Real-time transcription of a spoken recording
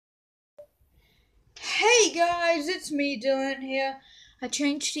Hey guys, it's me Dylan here. I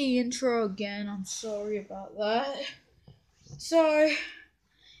changed the intro again, I'm sorry about that. So,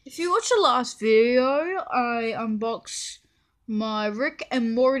 if you watched the last video, I unboxed my Rick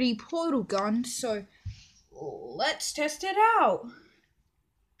and Morty portal gun, so let's test it out.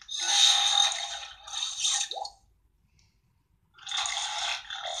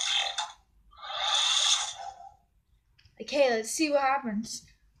 Okay, let's see what happens.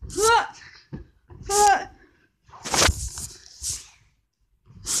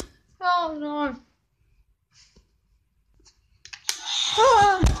 Oh no.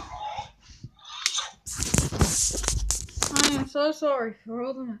 I am so sorry for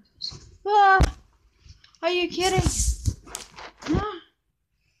all the messes. Are you kidding?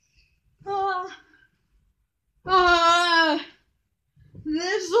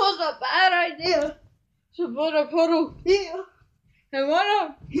 This was a bad idea to put a puddle here and one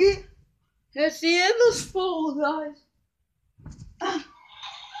up here. It's the endless fall, guys.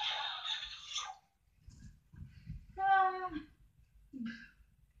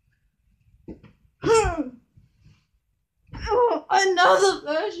 Another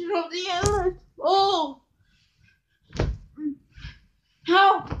version of the endless fall.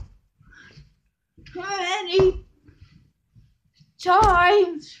 How many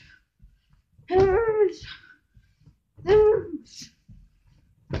times has this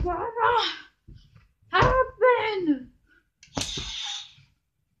gonna happen?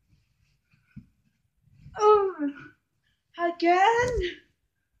 Again?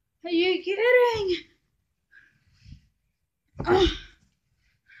 Are you kidding?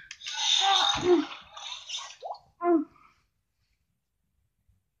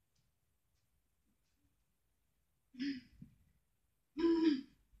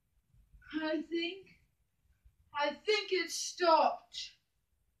 I think it stopped.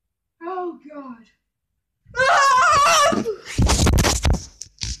 Oh God.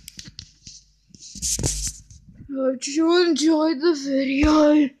 Hope you enjoyed the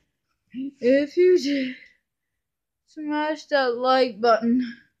video. If you did, smash that like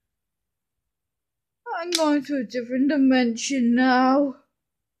button. I'm going to a different dimension now.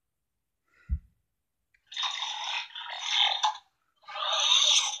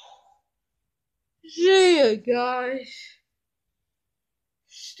 See ya, guys.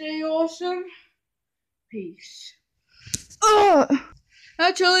 Stay awesome. Peace.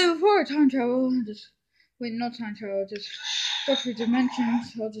 Actually, before I time travel, not time travel, just go through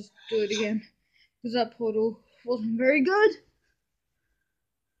dimensions. I'll just do it again. Because that portal wasn't very good.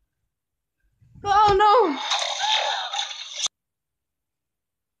 Oh no!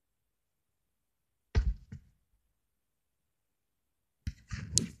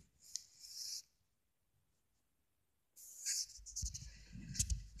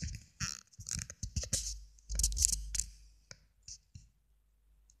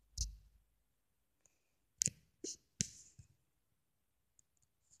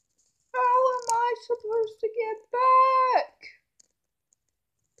 How am I supposed to get back?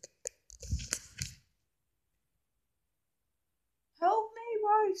 Help me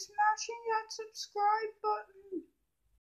by smashing that subscribe button.